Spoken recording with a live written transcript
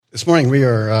This morning we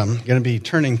are going to be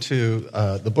turning to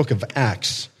the book of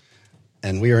Acts,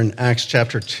 and we are in Acts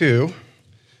chapter 2,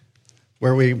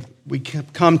 where we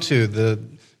come to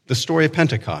the story of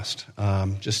Pentecost,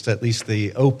 just at least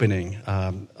the opening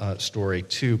story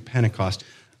to Pentecost.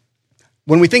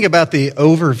 When we think about the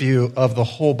overview of the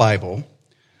whole Bible,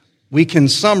 we can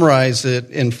summarize it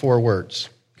in 4 words,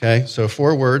 okay? So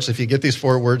 4 words. If you get these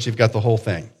 4 words, you've got the whole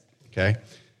thing, okay?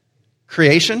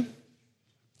 Creation,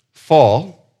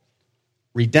 fall,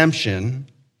 redemption,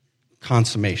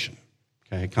 consummation.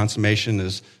 Okay, consummation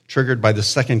is triggered by the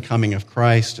second coming of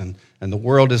Christ, and the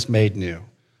world is made new.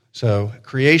 So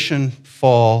creation,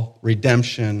 fall,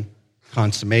 redemption,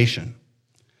 consummation.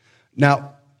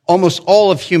 Now, almost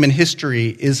all of human history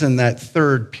is in that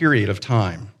third period of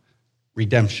time,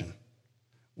 redemption.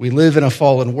 We live in a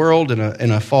fallen world, in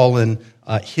a fallen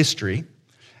history.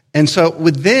 And so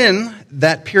within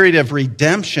that period of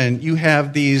redemption, you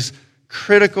have these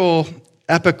critical,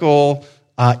 epical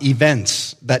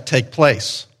events that take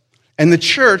place. And the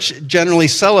church generally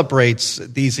celebrates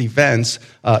these events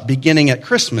beginning at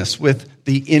Christmas with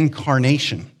the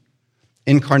incarnation.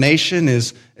 Incarnation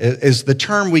is the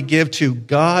term we give to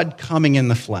God coming in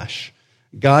the flesh.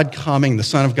 God coming, the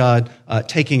Son of God,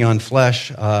 taking on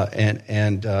flesh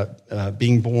and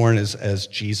being born as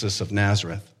Jesus of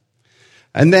Nazareth.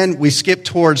 And then we skip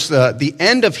towards the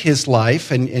end of his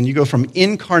life, and you go from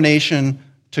incarnation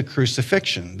to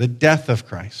crucifixion, the death of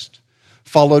Christ,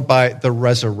 followed by the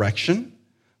resurrection,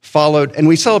 and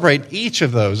we celebrate each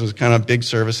of those as kind of big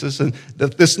services. And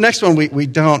this next one we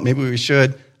don't, maybe we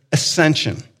should,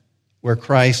 ascension, where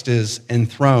Christ is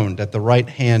enthroned at the right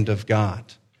hand of God.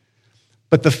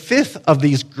 But the 5th of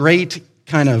these great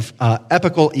kind of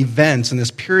epical events in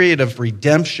this period of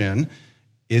redemption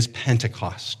is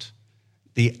Pentecost,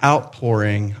 the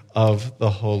outpouring of the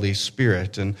Holy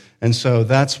Spirit. And so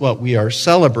that's what we are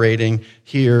celebrating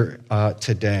here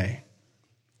today.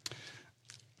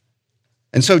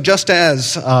 And so just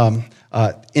as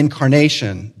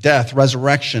incarnation, death,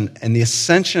 resurrection, and the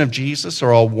ascension of Jesus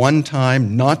are all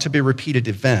one-time, not-to-be-repeated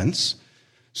events,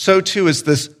 so too is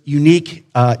this unique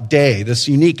day, this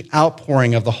unique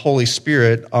outpouring of the Holy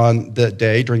Spirit on the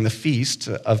day during the feast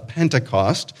of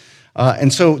Pentecost.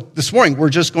 And so this morning, we're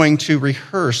just going to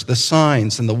rehearse the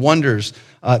signs and the wonders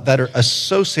that are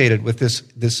associated with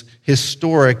this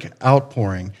historic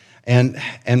outpouring. And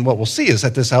what we'll see is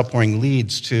that this outpouring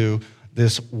leads to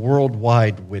this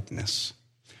worldwide witness.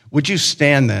 Would you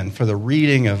stand then for the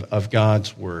reading of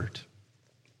God's word?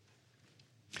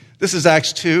 This is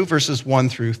Acts 2, verses 1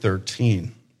 through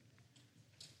 13.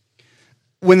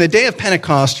 When the day of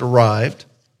Pentecost arrived,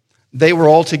 they were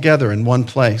all together in one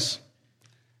place.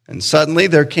 And suddenly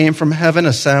there came from heaven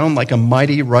a sound like a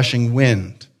mighty rushing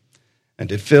wind,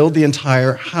 and it filled the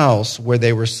entire house where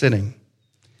they were sitting.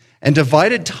 And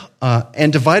divided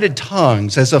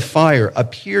tongues as of fire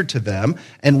appeared to them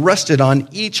and rested on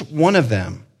each one of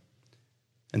them.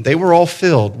 And they were all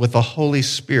filled with the Holy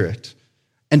Spirit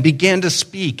and began to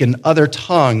speak in other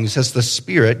tongues as the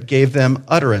Spirit gave them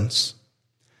utterance.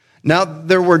 Now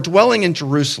there were dwelling in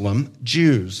Jerusalem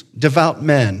Jews, devout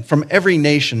men from every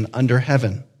nation under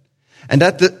heaven. And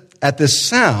at this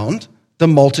sound, the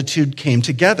multitude came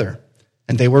together,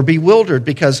 and they were bewildered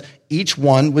because each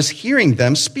one was hearing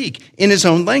them speak in his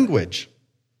own language.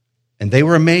 And they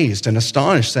were amazed and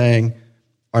astonished, saying,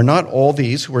 "Are not all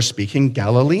these who are speaking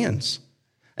Galileans?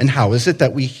 And how is it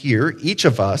that we hear each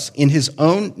of us in his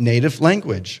own native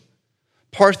language?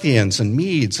 Parthians and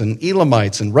Medes and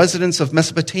Elamites and residents of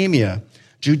Mesopotamia,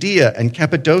 Judea and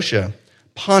Cappadocia,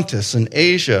 Pontus and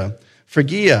Asia,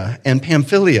 Phrygia and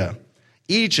Pamphylia,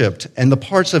 Egypt and the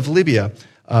parts of Libya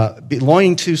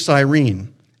belonging to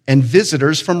Cyrene, and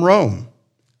visitors from Rome,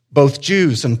 both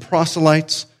Jews and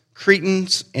proselytes,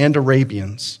 Cretans and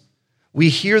Arabians. We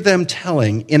hear them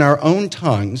telling in our own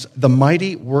tongues the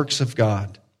mighty works of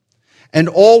God." And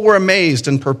all were amazed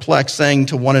and perplexed, saying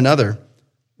to one another,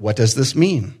 "What does this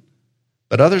mean?"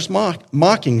 But others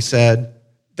mocking said,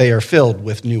 "They are filled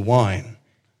with new wine."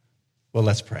 Well,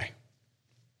 let's pray.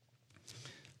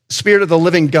 Spirit of the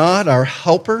living God, our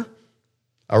helper,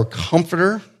 our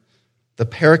comforter, the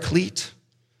paraclete,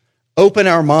 open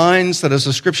our minds that as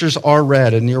the scriptures are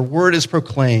read and your word is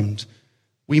proclaimed,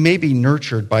 we may be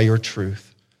nurtured by your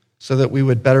truth so that we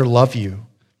would better love you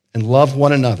and love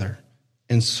one another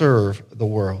and serve the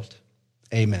world.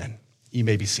 Amen. You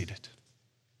may be seated.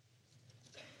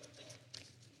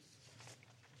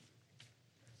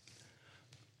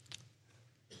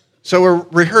 So we're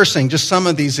rehearsing just some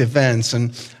of these events,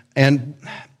 and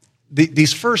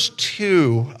these first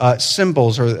 2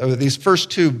 symbols, or these first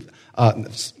 2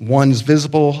 One's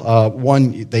visible,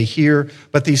 one they hear.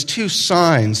 But these two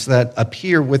signs that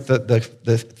appear with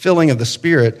the filling of the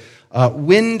Spirit,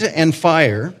 wind and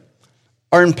fire,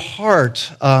 are in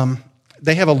part,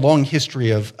 they have a long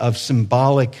history of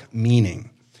symbolic meaning.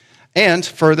 And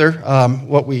further,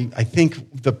 I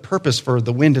think the purpose for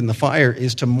the wind and the fire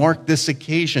is to mark this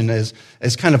occasion as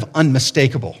kind of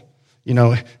unmistakable. You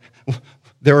know,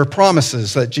 there are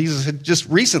promises that Jesus had just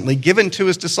recently given to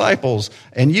his disciples,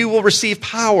 and you will receive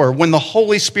power when the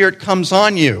Holy Spirit comes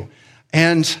on you.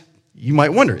 And you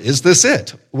might wonder, is this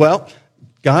it? Well,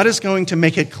 God is going to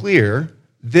make it clear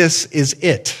this is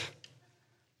it.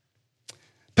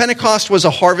 Pentecost was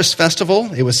a harvest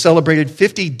festival. It was celebrated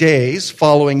 50 days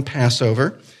following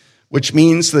Passover, which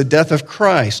means the death of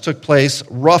Christ took place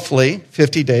roughly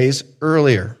 50 days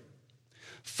earlier.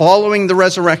 Following the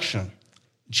resurrection,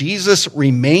 Jesus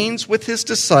remains with his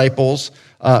disciples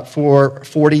for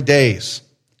 40 days,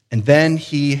 and then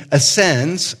he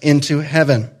ascends into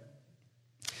heaven.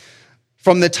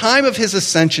 From the time of his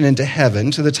ascension into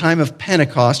heaven to the time of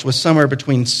Pentecost was somewhere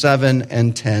between 7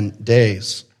 and 10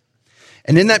 days.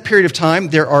 And in that period of time,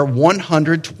 there are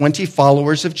 120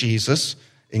 followers of Jesus,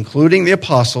 including the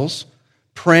apostles,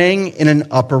 praying in an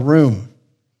upper room.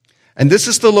 And this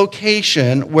is the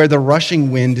location where the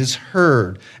rushing wind is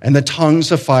heard and the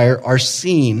tongues of fire are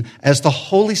seen as the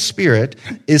Holy Spirit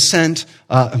is sent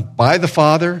by the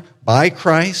Father, by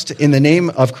Christ, in the name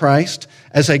of Christ,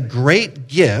 as a great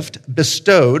gift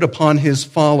bestowed upon his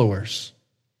followers.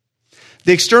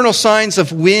 The external signs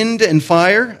of wind and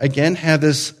fire, again, have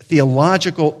this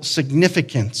theological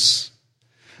significance.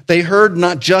 They heard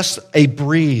not just a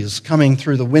breeze coming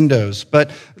through the windows, but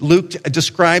Luke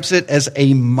describes it as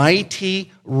a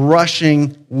mighty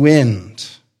rushing wind.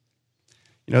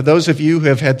 You know, those of you who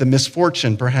have had the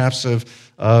misfortune, perhaps,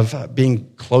 of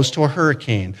being close to a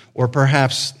hurricane, or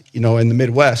perhaps, you know, in the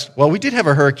Midwest. Well, we did have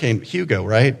a Hurricane Hugo,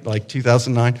 right? Like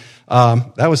 2009.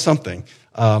 That was something.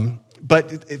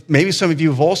 But maybe some of you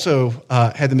have also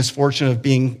had the misfortune of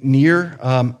being near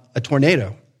a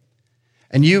tornado.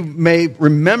 And you may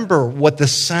remember what the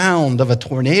sound of a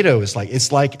tornado is like.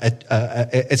 It's like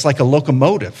a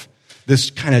locomotive, this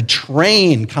kind of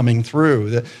train coming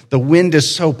through. The wind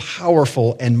is so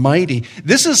powerful and mighty.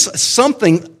 This is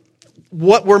something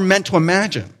what we're meant to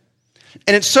imagine.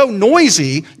 And it's so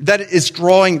noisy that it's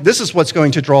drawing, this is what's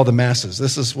going to draw the masses.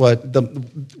 This is why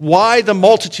the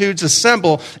multitudes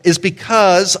assemble is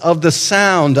because of the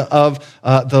sound of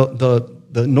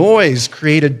the noise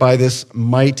created by this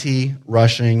mighty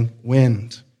rushing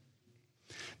wind.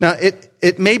 Now,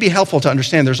 it may be helpful to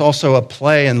understand there's also a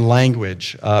play in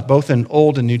language, both in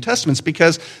Old and New Testaments,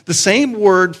 because the same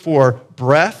word for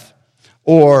breath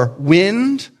or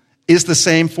wind is the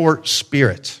same for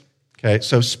spirit. Okay,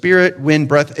 so spirit, wind,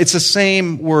 breath, it's the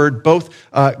same word, both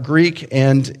Greek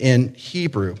and in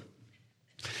Hebrew.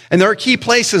 And there are key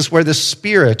places where the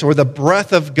Spirit or the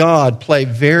breath of God play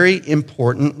very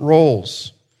important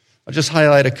roles. I'll just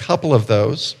highlight a couple of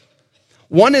those.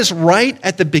 One is right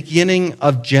at the beginning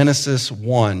of Genesis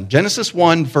 1. Genesis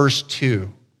 1, verse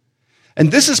 2. And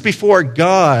this is before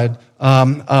God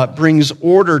brings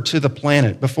order to the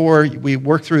planet, before we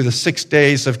work through the 6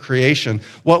 days of creation.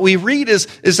 What we read is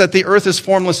that the earth is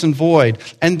formless and void,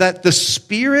 and that the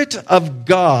Spirit of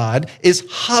God is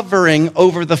hovering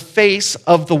over the face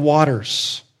of the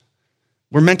waters.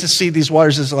 We're meant to see these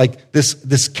waters as like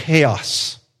this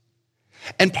chaos.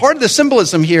 And part of the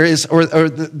symbolism here is, or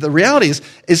the reality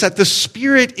is that the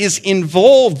Spirit is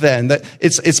involved then, that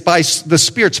it's by the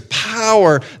Spirit's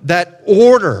power that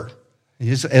order,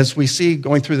 as we see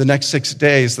going through the next 6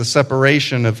 days, the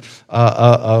separation of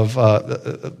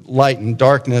light and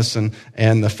darkness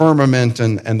and the firmament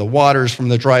and the waters from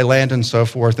the dry land and so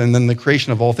forth, and then the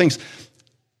creation of all things.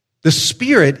 The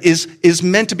Spirit is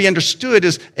meant to be understood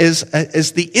as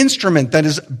the instrument that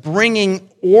is bringing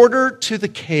order to the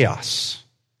chaos.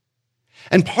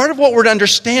 And part of what we're to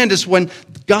understand is when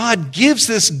God gives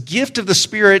this gift of the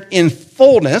Spirit in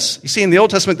fullness. You see, in the Old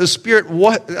Testament, the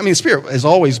Spirit has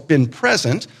always been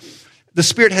present. The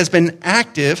Spirit has been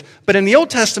active. But in the Old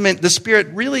Testament, the Spirit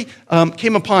really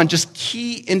came upon just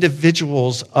key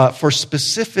individuals for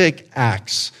specific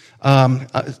acts,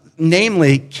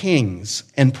 namely kings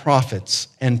and prophets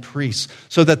and priests,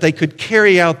 so that they could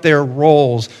carry out their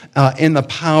roles in the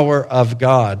power of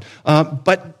God.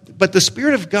 But the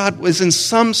Spirit of God was in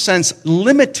some sense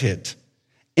limited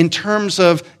in terms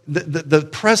of the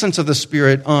presence of the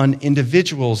Spirit on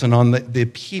individuals and on the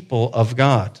people of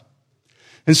God.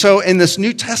 And so in this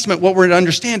New Testament, what we're to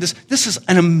understand is this is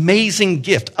an amazing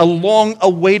gift, a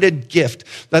long-awaited gift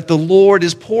that the Lord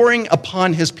is pouring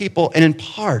upon his people, and in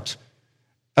part,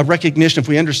 a recognition, if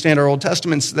we understand our Old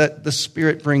Testaments, that the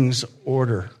Spirit brings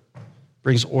order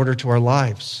to our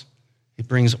lives. It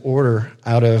brings order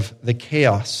out of the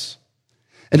chaos.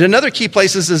 And another key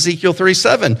place is Ezekiel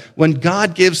 37, when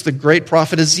God gives the great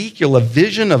prophet Ezekiel a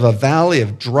vision of a valley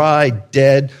of dry,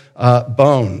 dead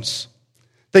bones.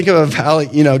 Think of a valley,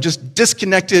 just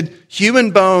disconnected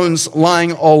human bones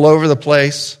lying all over the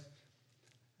place.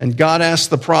 And God asks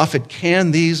the prophet,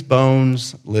 can these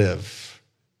bones live?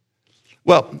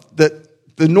 Well, the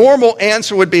normal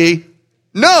answer would be,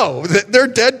 no, they're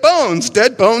dead bones.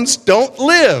 Dead bones don't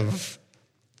live.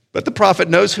 But the prophet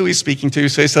knows who he's speaking to,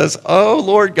 so he says, oh,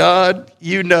 Lord God,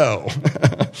 you know.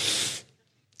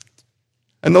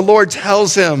 And the Lord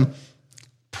tells him,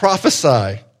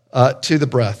 prophesy to the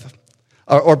breath.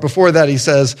 Or before that, he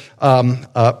says,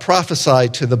 prophesy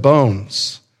to the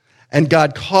bones. And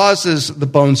God causes the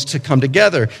bones to come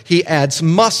together. He adds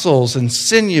muscles and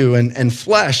sinew and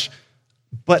flesh.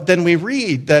 But then we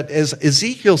read that as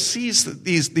Ezekiel sees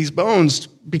these bones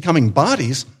becoming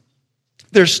bodies,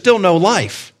 there's still no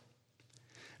life.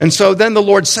 And so then the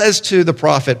Lord says to the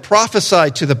prophet,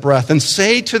 prophesy to the breath and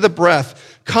say to the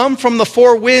breath, come from the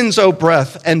four winds, O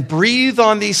breath, and breathe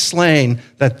on these slain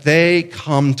that they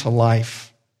come to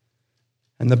life.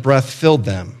 And the breath filled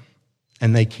them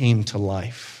and they came to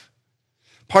life.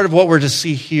 Part of what we're to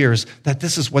see here is that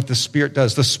this is what the Spirit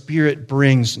does. The Spirit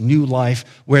brings new life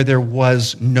where there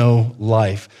was no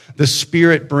life. The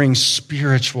Spirit brings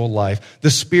spiritual life. The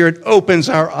Spirit opens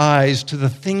our eyes to the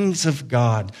things of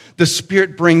God. The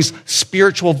Spirit brings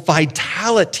spiritual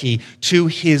vitality to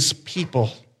His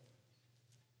people.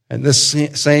 And this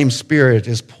same Spirit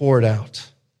is poured out.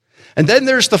 And then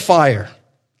there's the fire.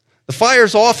 The fire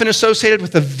is often associated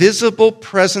with the visible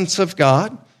presence of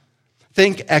God.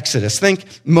 Think Exodus. Think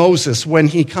Moses when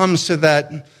he comes to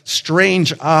that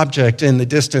strange object in the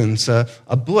distance, a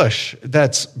bush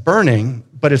that's burning,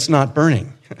 but it's not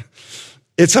burning.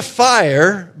 It's a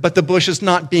fire, but the bush is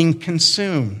not being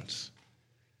consumed.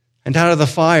 And out of the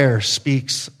fire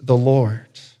speaks the Lord.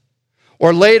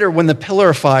 Or later when the pillar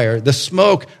of fire, the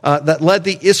smoke that led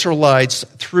the Israelites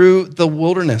through the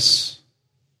wilderness.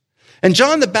 And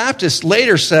John the Baptist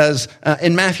later says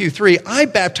in Matthew 3, I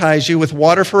baptize you with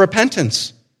water for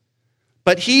repentance.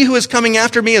 But he who is coming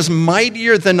after me is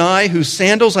mightier than I, whose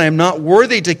sandals I am not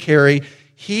worthy to carry.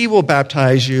 He will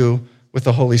baptize you with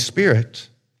the Holy Spirit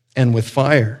and with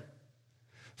fire.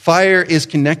 Fire is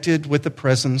connected with the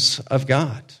presence of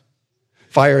God.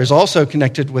 Fire is also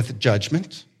connected with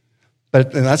judgment.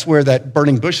 And that's where that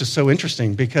burning bush is so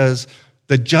interesting, because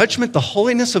the judgment, the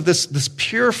holiness of this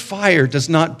pure fire does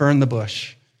not burn the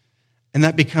bush. And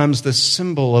that becomes the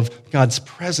symbol of God's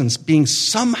presence being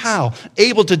somehow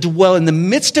able to dwell in the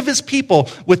midst of His people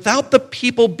without the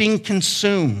people being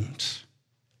consumed.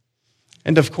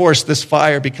 And of course, this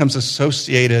fire becomes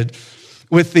associated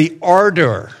with the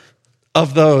ardor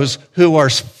of those who are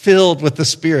filled with the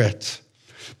Spirit.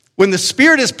 When the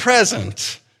Spirit is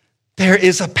present, there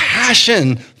is a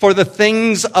passion for the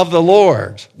things of the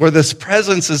Lord, where this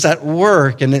presence is at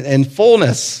work and in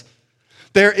fullness.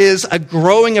 There is a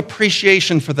growing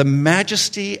appreciation for the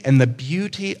majesty and the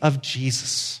beauty of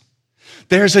Jesus.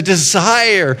 There's a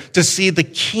desire to see the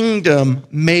kingdom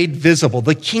made visible,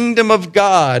 the kingdom of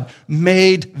God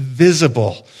made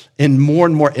visible in more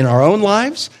and more in our own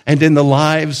lives and in the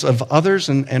lives of others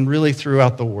and really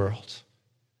throughout the world.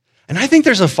 And I think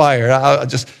there's a fire.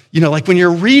 Like when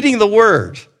you're reading the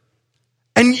Word,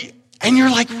 and you're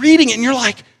like reading it, and you're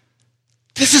like,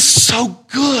 this is so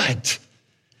good.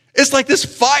 It's like this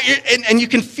fire, and you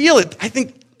can feel it. I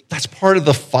think that's part of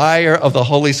the fire of the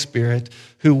Holy Spirit,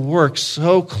 who works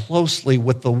so closely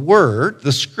with the Word,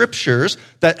 the Scriptures,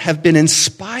 that have been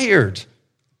inspired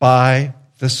by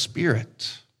the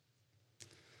Spirit.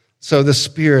 So the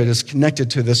Spirit is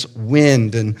connected to this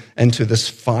wind and to this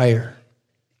fire.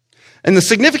 And the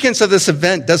significance of this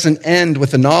event doesn't end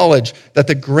with the knowledge that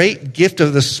the great gift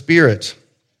of the Spirit,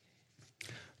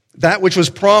 that which was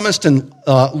promised and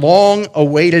long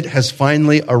awaited, has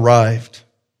finally arrived.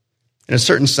 In a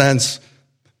certain sense,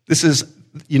 this is,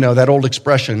 that old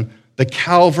expression, the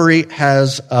Calvary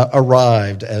has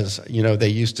arrived, as, they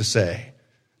used to say.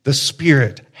 The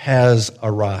Spirit has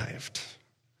arrived.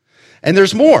 And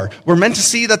there's more. We're meant to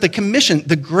see that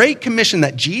the great commission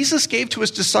that Jesus gave to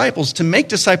His disciples to make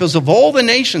disciples of all the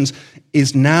nations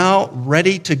is now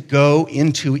ready to go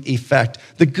into effect.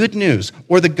 The good news,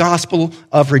 or the gospel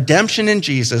of redemption in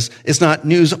Jesus, is not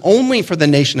news only for the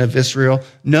nation of Israel.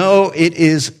 No, it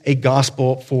is a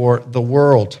gospel for the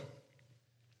world.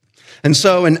 And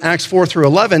so in Acts 4 through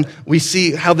 11, we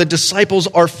see how the disciples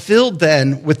are filled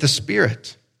then with the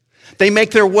Spirit. They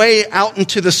make their way out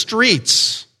into the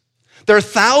streets. There are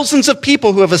thousands of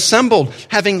people who have assembled,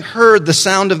 having heard the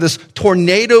sound of this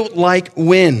tornado-like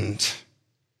wind.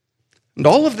 And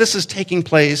all of this is taking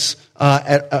place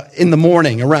in the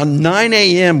morning, around 9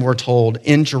 a.m., we're told,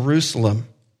 in Jerusalem.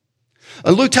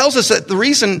 Luke tells us that the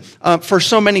reason for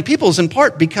so many people is in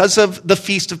part because of the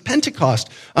Feast of Pentecost.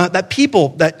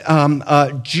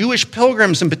 Jewish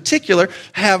pilgrims in particular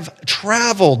have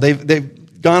traveled.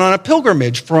 They've gone on a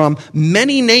pilgrimage from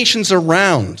many nations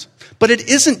around. But it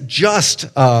isn't just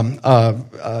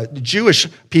Jewish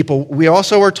people. We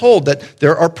also are told that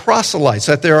there are proselytes,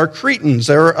 that there are Cretans,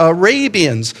 there are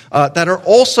Arabians that are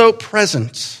also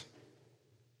present.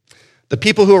 The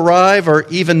people who arrive are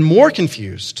even more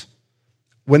confused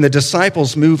when the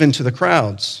disciples move into the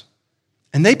crowds.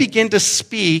 And they begin to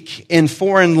speak in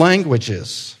foreign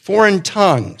languages, foreign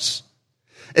tongues.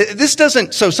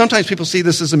 So sometimes people see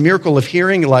this as a miracle of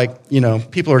hearing, like,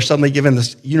 people are suddenly given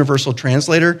this universal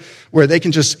translator where they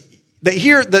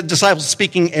hear the disciples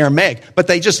speaking Aramaic, but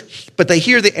they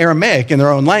hear the Aramaic in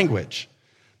their own language.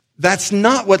 That's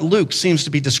not what Luke seems to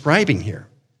be describing here.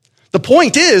 The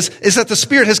point is that the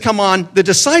Spirit has come on the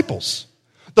disciples.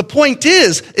 The point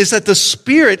is that the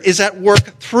Spirit is at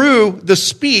work through the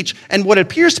speech, and what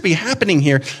appears to be happening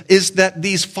here is that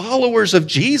these followers of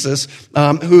Jesus,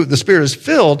 who the Spirit has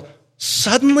filled,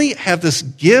 suddenly have this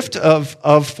gift of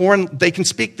they can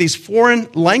speak these foreign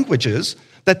languages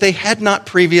that they had not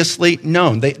previously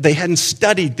known. They hadn't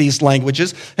studied these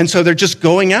languages, and so they're just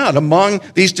going out among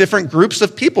these different groups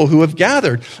of people who have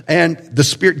gathered, and the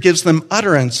Spirit gives them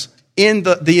utterance in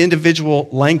the individual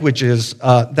languages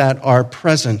that are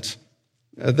present,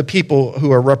 the people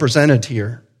who are represented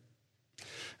here.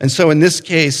 And so in this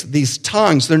case, these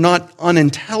tongues, they're not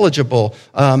unintelligible.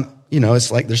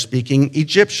 It's like they're speaking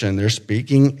Egyptian, they're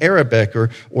speaking Arabic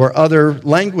or other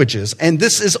languages. And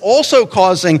this is also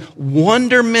causing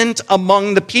wonderment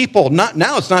among the people.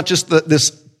 It's not just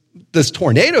this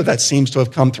tornado that seems to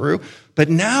have come through, but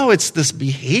now it's this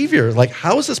behavior. Like,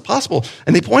 how is this possible?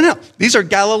 And they point out, these are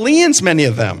Galileans, many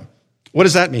of them. What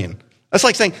does that mean? That's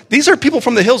like saying, these are people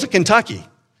from the hills of Kentucky.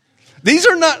 These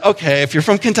are not, okay, if you're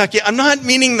from Kentucky, I'm not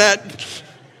meaning that.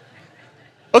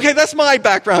 Okay, that's my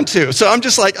background too. So I'm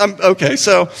just like, okay,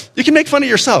 so you can make fun of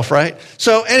yourself, right?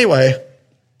 So anyway,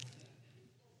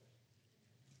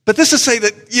 but this is to say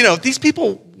that, these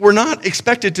people were not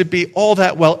expected to be all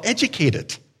that well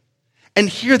educated. And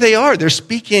here they are. They're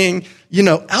speaking,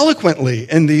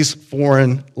 eloquently in these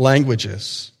foreign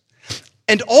languages.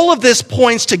 And all of this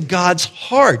points to God's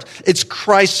heart. It's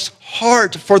Christ's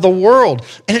heart for the world.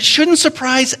 And it shouldn't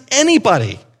surprise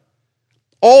anybody.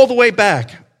 All the way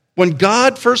back when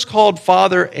God first called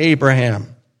Father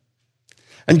Abraham.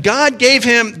 And God gave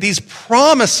him these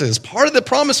promises. Part of the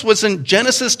promise was in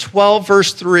Genesis 12,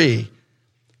 verse 3.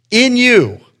 In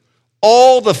you,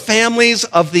 all the families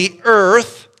of the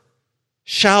earth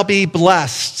shall be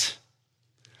blessed.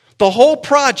 The whole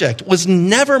project was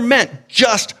never meant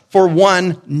just for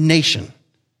one nation.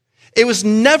 It was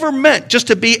never meant just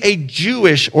to be a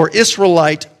Jewish or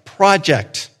Israelite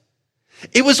project.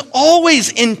 It was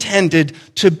always intended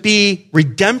to be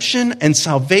redemption and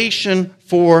salvation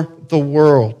for the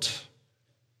world.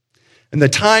 And the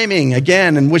timing,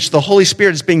 again, in which the Holy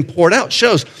Spirit is being poured out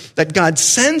shows that God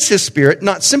sends His Spirit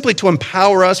not simply to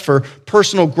empower us for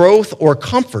personal growth or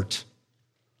comfort,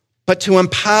 but to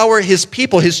empower His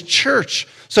people, His church,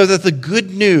 so that the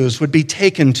good news would be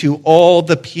taken to all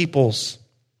the peoples.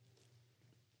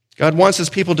 God wants His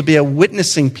people to be a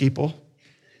witnessing people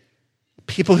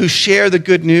who share the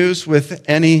good news with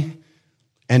any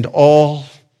and all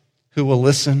who will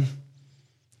listen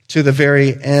to the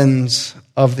very ends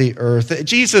of the earth.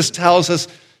 Jesus tells us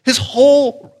His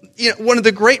whole, one of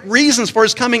the great reasons for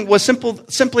His coming was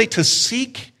simply to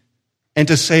seek and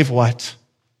to save what?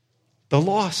 The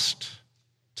lost.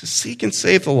 To seek and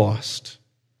save the lost.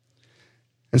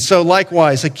 And so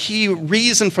likewise, a key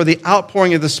reason for the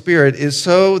outpouring of the Spirit is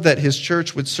so that His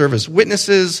church would serve as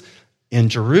witnesses in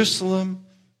Jerusalem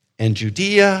and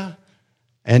Judea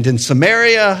and in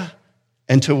Samaria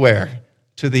and to where?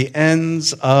 To the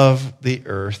ends of the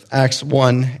earth. Acts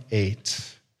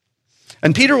 1:8.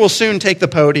 And Peter will soon take the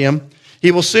podium.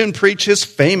 He will soon preach his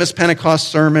famous Pentecost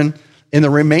sermon in the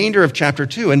remainder of chapter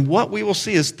 2. And what we will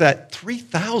see is that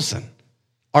 3,000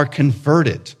 are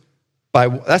converted.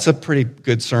 That's a pretty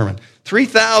good sermon.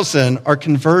 3,000 are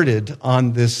converted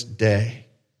on this day.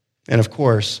 And of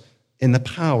course, in the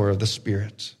power of the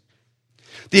Spirit.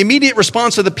 The immediate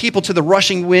response of the people to the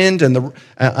rushing wind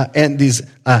and these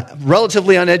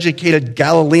relatively uneducated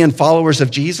Galilean followers of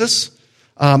Jesus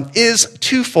is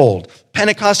twofold.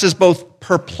 Pentecost is both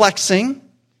perplexing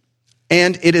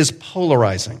and it is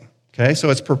polarizing. Okay, so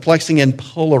it's perplexing and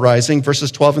polarizing,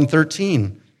 verses 12 and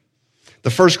 13. The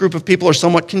first group of people are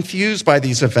somewhat confused by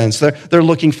these events. They're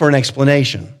looking for an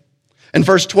explanation. In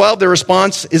verse 12, their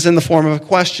response is in the form of a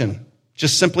question.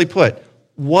 Just simply put,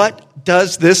 what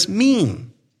does this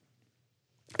mean?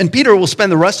 And Peter will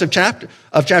spend the rest of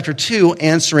chapter 2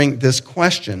 answering this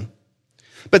question.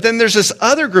 But then there's this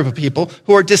other group of people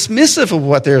who are dismissive of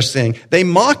what they're seeing. They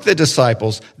mock the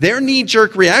disciples. Their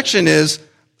knee-jerk reaction is,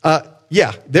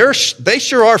 they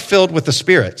sure are filled with the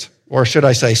Spirit, or should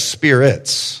I say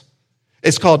spirits.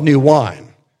 It's called new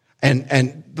wine.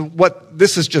 And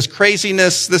this is just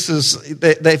craziness.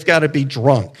 They've got to be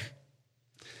drunk.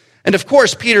 And of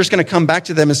course, Peter's going to come back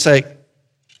to them and say,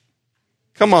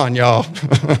 come on, y'all.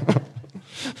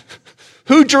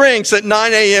 Who drinks at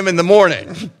 9 a.m. in the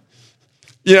morning?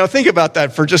 Think about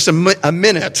that for just a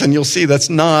minute, and you'll see that's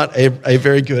not a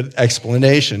very good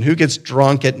explanation. Who gets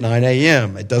drunk at 9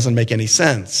 a.m.? It doesn't make any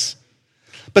sense.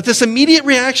 But this immediate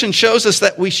reaction shows us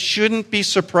that we shouldn't be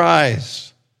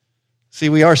surprised. See,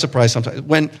 we are surprised sometimes.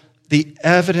 When the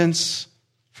evidence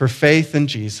for faith in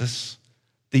Jesus,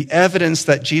 the evidence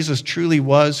that Jesus truly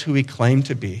was who he claimed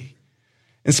to be,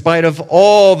 in spite of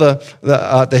all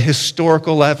the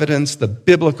historical evidence, the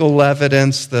biblical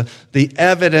evidence, the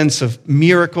evidence of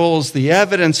miracles, the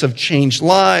evidence of changed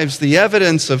lives, the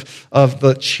evidence of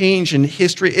the change in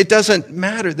history, it doesn't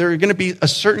matter. There are going to be a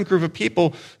certain group of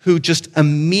people who just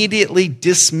immediately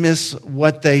dismiss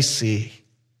what they see.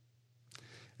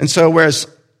 And so whereas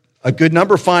a good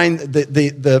number find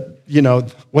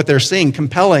what they're seeing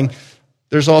compelling,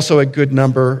 there's also a good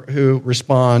number who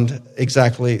respond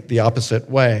exactly the opposite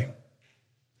way.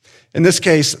 In this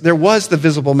case, there was the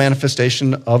visible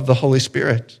manifestation of the Holy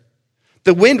Spirit.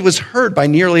 The wind was heard by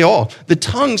nearly all. The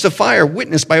tongues of fire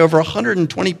witnessed by over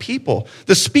 120 people.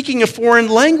 The speaking of foreign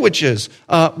languages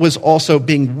was also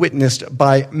being witnessed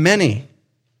by many,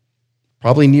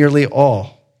 probably nearly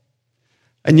all.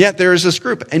 And yet there is this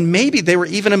group, and maybe they were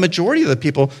even a majority of the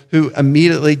people who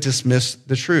immediately dismissed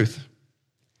the truth.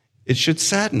 It should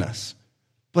sadden us,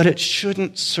 but it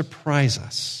shouldn't surprise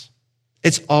us.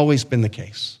 It's always been the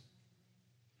case.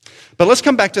 But let's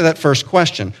come back to that first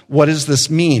question. What does this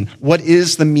mean? What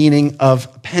is the meaning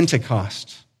of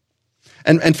Pentecost?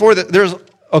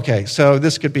 So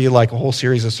this could be like a whole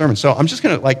series of sermons. So I'm just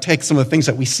going to take some of the things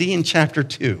that we see in chapter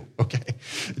 2, okay?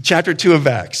 Chapter 2 of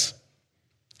Acts.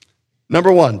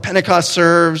 Number 1, Pentecost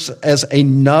serves as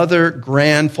another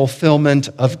grand fulfillment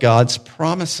of God's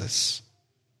promises.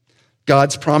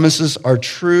 God's promises are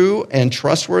true and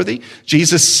trustworthy.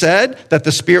 Jesus said that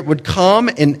the Spirit would come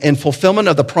in fulfillment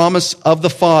of the promise of the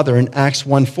Father in Acts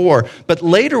 1:4. But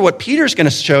later what Peter's going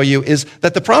to show you is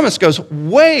that the promise goes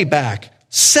way back,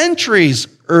 centuries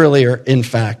earlier, in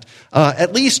fact,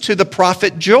 at least to the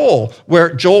prophet Joel,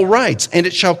 where Joel writes, "And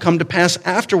it shall come to pass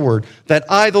afterward that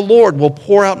I, the Lord, will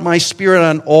pour out my Spirit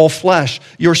on all flesh.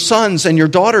 Your sons and your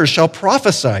daughters shall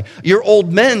prophesy. Your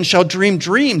old men shall dream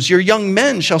dreams. Your young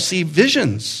men shall see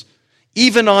visions.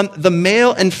 Even on the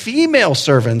male and female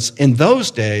servants in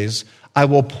those days, I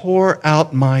will pour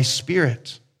out my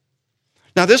Spirit."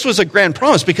 Now, this was a grand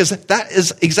promise because that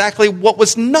is exactly what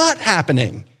was not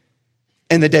happening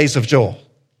in the days of Joel,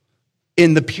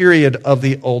 in the period of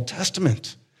the Old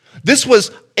Testament. This was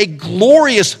a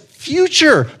glorious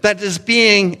future that is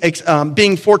being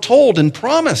foretold and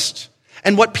promised.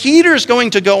 And what Peter's going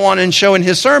to go on and show in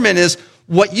his sermon is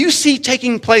what you see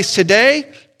taking place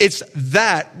today, it's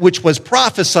that which was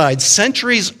prophesied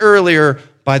centuries earlier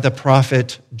by the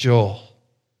prophet Joel.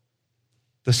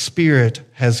 The Spirit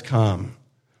has come.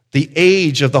 The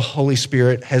age of the Holy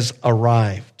Spirit has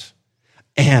arrived.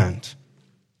 And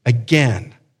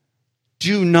again,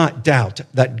 do not doubt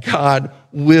that God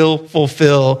will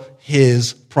fulfill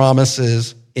his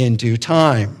promises in due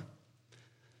time.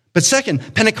 But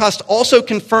second, Pentecost also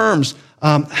confirms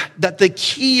that the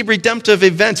key redemptive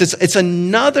events, it's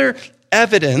another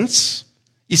evidence,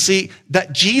 you see,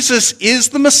 that Jesus is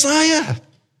the Messiah.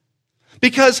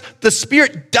 Because the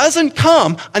Spirit doesn't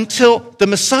come until the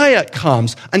Messiah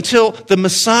comes, until the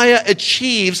Messiah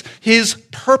achieves his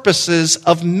purposes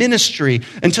of ministry,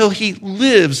 until he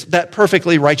lives that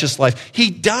perfectly righteous life. He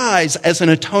dies as an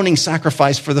atoning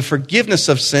sacrifice for the forgiveness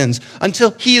of sins,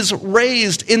 until he is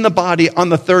raised in the body on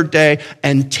the third day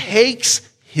and takes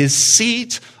his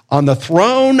seat on the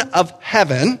throne of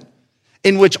heaven,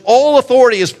 in which all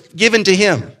authority is given to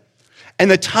him. And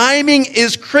the timing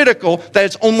is critical, that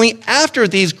it's only after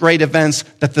these great events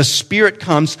that the Spirit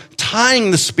comes,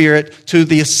 tying the Spirit to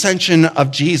the ascension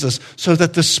of Jesus so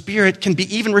that the Spirit can be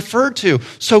even referred to.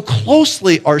 So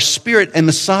closely are Spirit and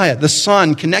Messiah, the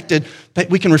Son, connected that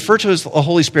we can refer to as the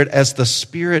Holy Spirit as the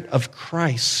Spirit of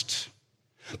Christ.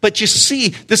 But you see,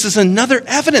 this is another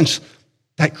evidence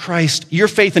that Christ, your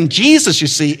faith in Jesus, you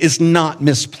see, is not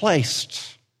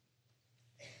misplaced.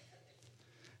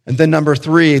 And then number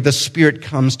 3, the Spirit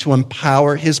comes to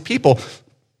empower his people.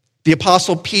 The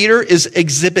Apostle Peter is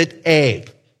exhibit A.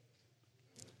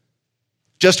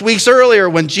 Just weeks earlier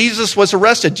when Jesus was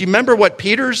arrested, do you remember what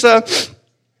Peter's, the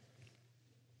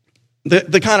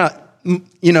kind of,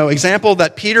 example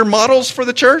that Peter models for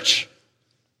the church?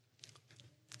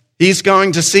 He's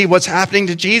going to see what's happening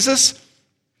to Jesus.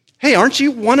 Hey, aren't you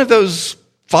one of those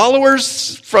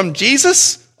followers from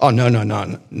Jesus? Oh, no.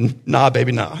 Nah,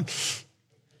 baby, nah.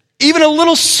 Even a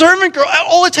little servant girl,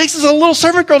 all it takes is a little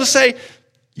servant girl to say,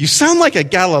 you sound like a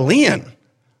Galilean.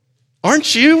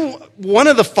 Aren't you one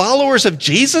of the followers of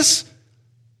Jesus?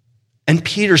 And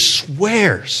Peter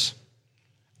swears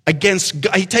against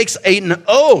God. He takes an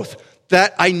oath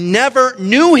that I never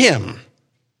knew him.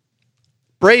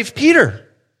 Brave Peter.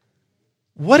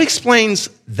 What explains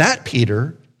that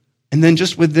Peter? And then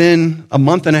just within a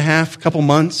month and a half, couple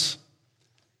months,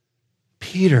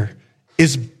 Peter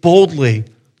is boldly,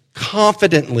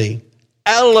 confidently,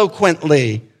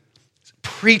 eloquently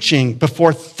preaching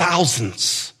before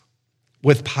thousands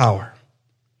with power.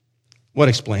 What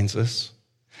explains this?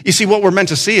 You see, what we're meant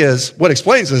to see is, what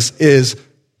explains this is,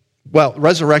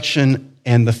 resurrection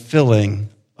and the filling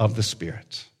of the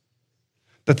Spirit.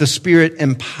 That the Spirit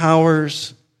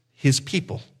empowers his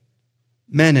people,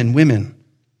 men and women,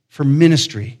 for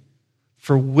ministry,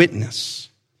 for witness,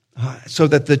 so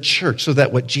that the church, so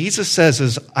that what Jesus says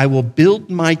is, I will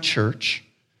build my church,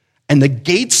 and the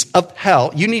gates of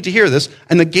hell, you need to hear this,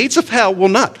 and the gates of hell will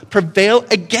not prevail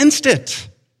against it.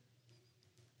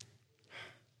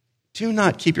 Do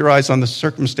not keep your eyes on the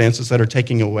circumstances that are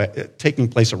taking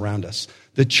place around us.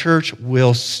 The church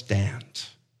will stand.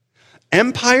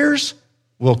 Empires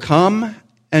will come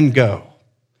and go,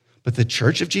 but the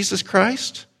church of Jesus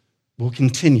Christ will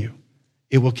continue.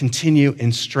 It will continue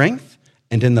in strength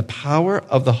and in the power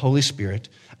of the Holy Spirit,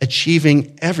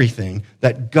 achieving everything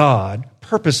that God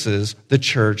purposes the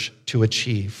church to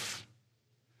achieve.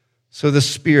 So the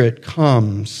Spirit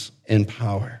comes in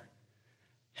power.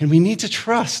 And we need to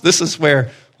trust. This is where,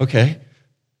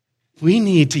 we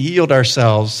need to yield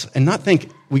ourselves and not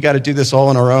think we got to do this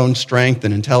all in our own strength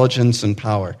and intelligence and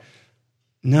power.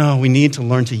 No, we need to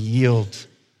learn to yield,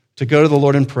 to go to the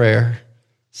Lord in prayer,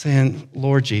 saying,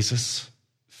 Lord Jesus,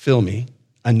 fill me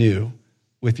anew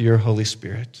with your Holy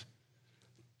Spirit.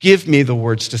 Give me the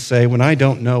words to say when I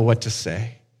don't know what to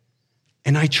say.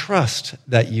 And I trust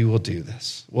that you will do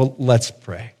this. Well, let's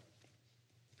pray.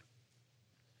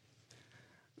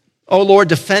 Oh Lord,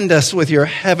 defend us with your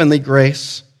heavenly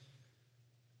grace,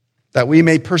 that we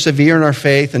may persevere in our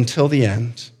faith until the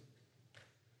end.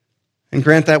 And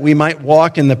grant that we might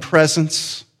walk in the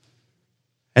presence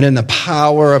and in the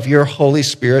power of your Holy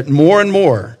Spirit more and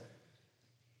more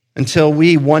until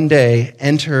we one day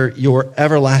enter your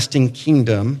everlasting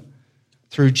kingdom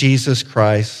through Jesus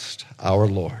Christ our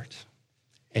Lord.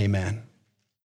 Amen.